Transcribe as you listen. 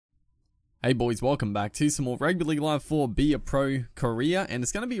Hey boys, welcome back to some more Rugby League Live 4 Be a Pro Korea, and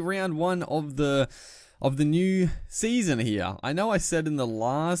it's going to be round one of the new season here. I know I said in the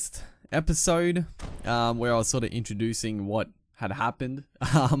last episode where I was sort of introducing what had happened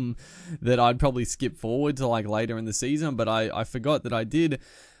that I'd probably skip forward to like later in the season, but I forgot that I did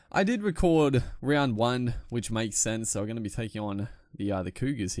record round one, which makes sense. So we're going to be taking on the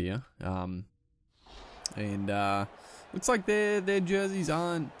Cougars here, looks like their jerseys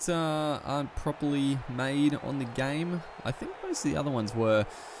aren't properly made on the game. I think most of the other ones were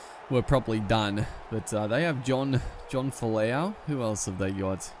properly done, but they have John Folau. Who else have they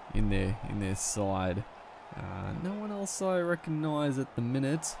got in their side? No one else I recognise at the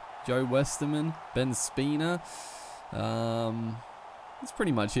minute. Joe Westerman, Ben Spina. That's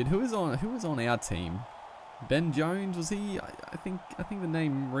pretty much it. Who was on our team? Ben Jones, was he? I think the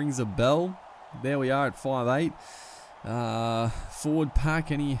name rings a bell. There we are at 5'8". Forward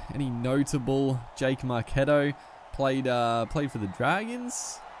pack, any notable? Jake Marchetto played for the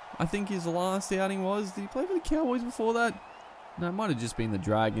Dragons, I think his last outing was. Did he play for the Cowboys before that? No, it might have just been the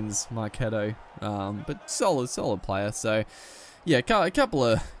Dragons, Marchetto. But solid player. So yeah, a couple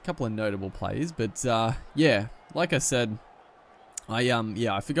of notable players. But yeah, like I said,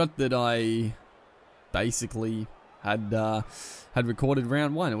 I forgot that I basically had recorded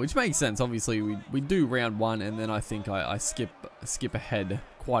round one, which makes sense. Obviously, we do round one, and then I think I skip ahead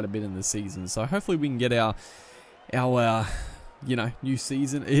quite a bit in the season. So hopefully we can get our new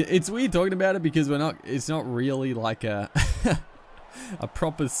season. It's weird talking about it because it's not really like a a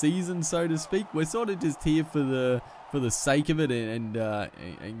proper season, so to speak. We're sort of just here for the sake of it and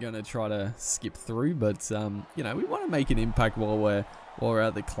gonna try to skip through. But we want to make an impact while we're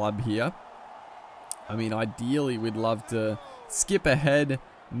at the club here. I mean, ideally, we'd love to skip ahead,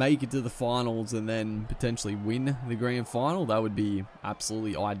 make it to the finals, and then potentially win the grand final. That would be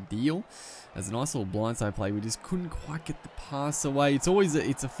absolutely ideal. As a nice little blindside play, we just couldn't quite get the pass away. It's always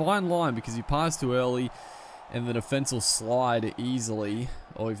it's a fine line because you pass too early, and the defense will slide easily,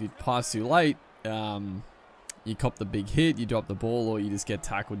 or if you pass too late, you cop the big hit, you drop the ball, or you just get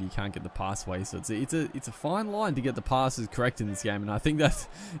tackled, you can't get the pass away. So it's a fine line to get the passes correct in this game, and I think that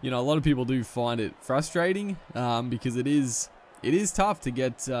a lot of people do find it frustrating because it is tough to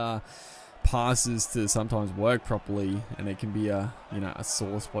get passes to sometimes work properly, and it can be a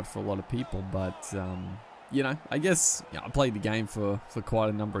sore spot for a lot of people. But I guess I played the game for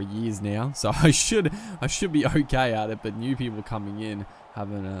quite a number of years now, so I should be okay at it. But new people coming in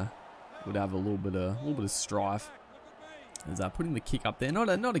would have a little bit of strife. As putting the kick up there,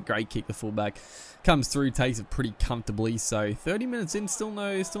 not a great kick. The fullback comes through, takes it pretty comfortably. So 30 minutes in, still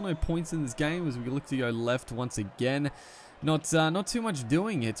no points in this game as we look to go left once again. Not too much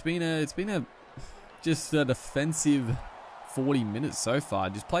doing. It's been just a defensive 40 minutes so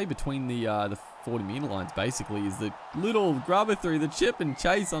far. Just play between the 40 meter lines basically is the little grubber through the chip and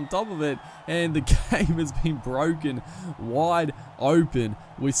chase on top of it, and the game has been broken wide open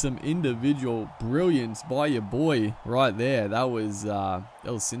with some individual brilliance by your boy right there. That was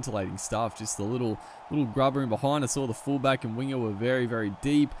scintillating stuff. Just the little grubber in behind. I saw the fullback and winger were very, very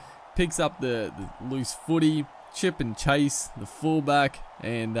deep. Picks up the loose footy, chip and chase the fullback,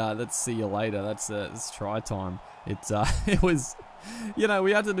 and let's see you later. That's try time. It was,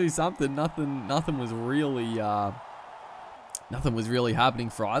 we had to do something. Nothing was really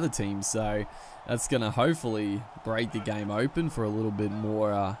happening for either team. So that's gonna hopefully break the game open for a little bit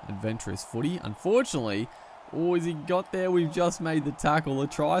more adventurous footy. Unfortunately, as he got there, we've just made the tackle a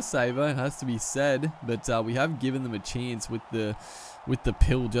try saver. It has to be said, but we have given them a chance with the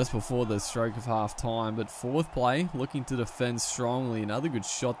pill just before the stroke of half time. But fourth play, looking to defend strongly. Another good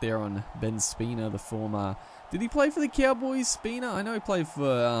shot there on Ben Spina, the former. Did he play for the Cowboys, Spina? I know he played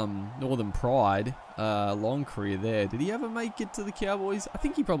for Northern Pride. Long career there. Did he ever make it to the Cowboys? I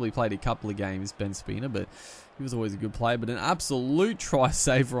think he probably played a couple of games, Ben Spina, but he was always a good player. But an absolute try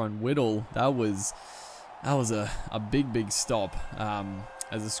saver on Whittle. That was a big stop.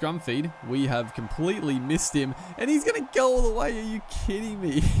 As a scrum feed, we have completely missed him, and he's going to go all the way. Are you kidding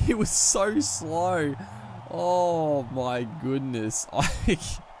me? He was so slow. Oh my goodness.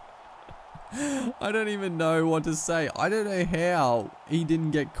 I don't even know what to say. I don't know how he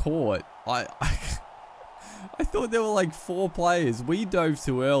didn't get caught. I thought there were like 4 players. We dove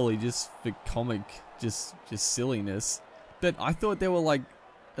too early just for comic, just silliness. But I thought there were like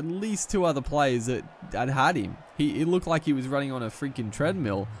at least 2 other players that had him. It looked like he was running on a freaking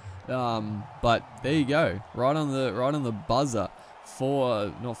treadmill. But there you go, right on the buzzer.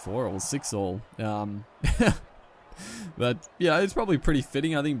 6 all. But yeah, it's probably pretty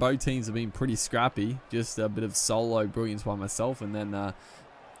fitting. I think both teams have been pretty scrappy. Just a bit of solo brilliance by myself, and then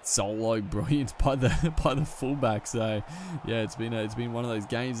solo brilliance by the fullback. So yeah, it's been one of those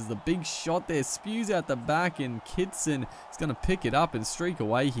games. There's the big shot there, spews out the back, and Kitson is going to pick it up and streak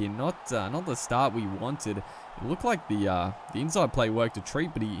away here. Not the start we wanted. It looked like the inside play worked a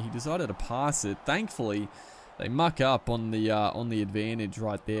treat, but he decided to pass it. Thankfully, they muck up on the advantage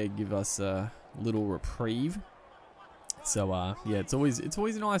right there, give us a little reprieve. So yeah, it's always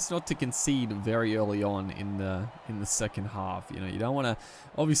nice not to concede very early on in the second half. You know, you don't want to.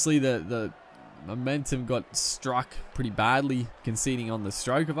 Obviously, the momentum got struck pretty badly conceding on the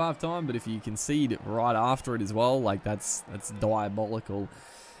stroke of halftime, but if you concede right after it as well, like that's diabolical.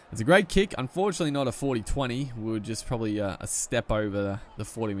 It's a great kick. Unfortunately, not a 40-20. We were just probably a step over the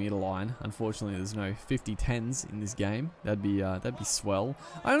 40-meter line. Unfortunately, there's no 50-10s in this game. That'd be swell.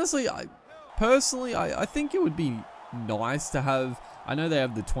 Personally, I think it would be nice to have. I know they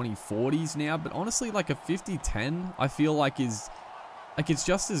have the 20-40s now, but honestly, like a 50-10, I feel like it's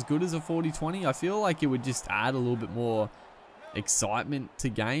just as good as a 40-20. I feel like it would just add a little bit more excitement to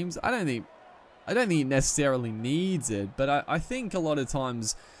games. I don't think it necessarily needs it, but I think a lot of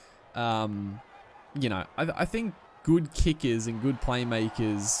times, you know, I think good kickers and good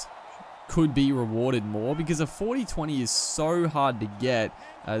playmakers could be rewarded more, because a 40-20 is so hard to get.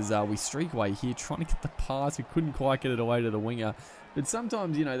 As we streak away here, trying to get the pass, we couldn't quite get it away to the winger. But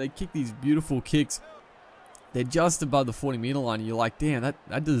sometimes, you know, they kick these beautiful kicks. They're just above the 40-meter line. And you're like, damn,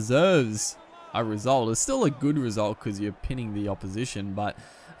 that deserves a result. It's still a good result because you're pinning the opposition, but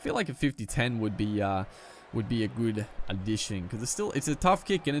I feel like a 50-10 would be a good addition, because it's a tough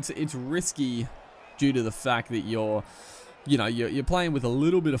kick, and it's risky due to the fact that you're playing with a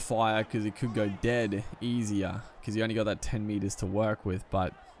little bit of fire, because it could go dead easier because you only got that 10 meters to work with.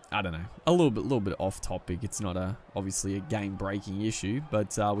 But I don't know, a little bit off topic. It's not obviously a game-breaking issue,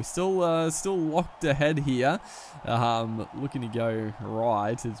 but we're still locked ahead here, looking to go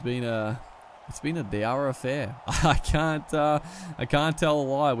right. It's been a dour affair. I can't tell a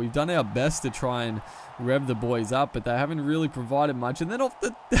lie. We've done our best to try and rev the boys up, but they haven't really provided much. And then off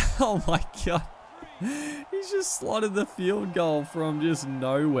the oh my god, he's just slotted the field goal from just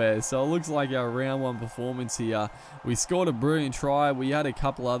nowhere. So it looks like our round one performance here. We scored a brilliant try. We had a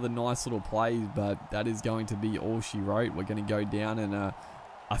couple other nice little plays, but that is going to be all she wrote. We're going to go down in a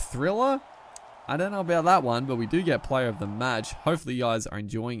thriller. I don't know about that one, but we do get player of the match. Hopefully you guys are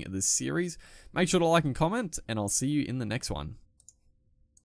enjoying this series. Make sure to like and comment, and I'll see you in the next one.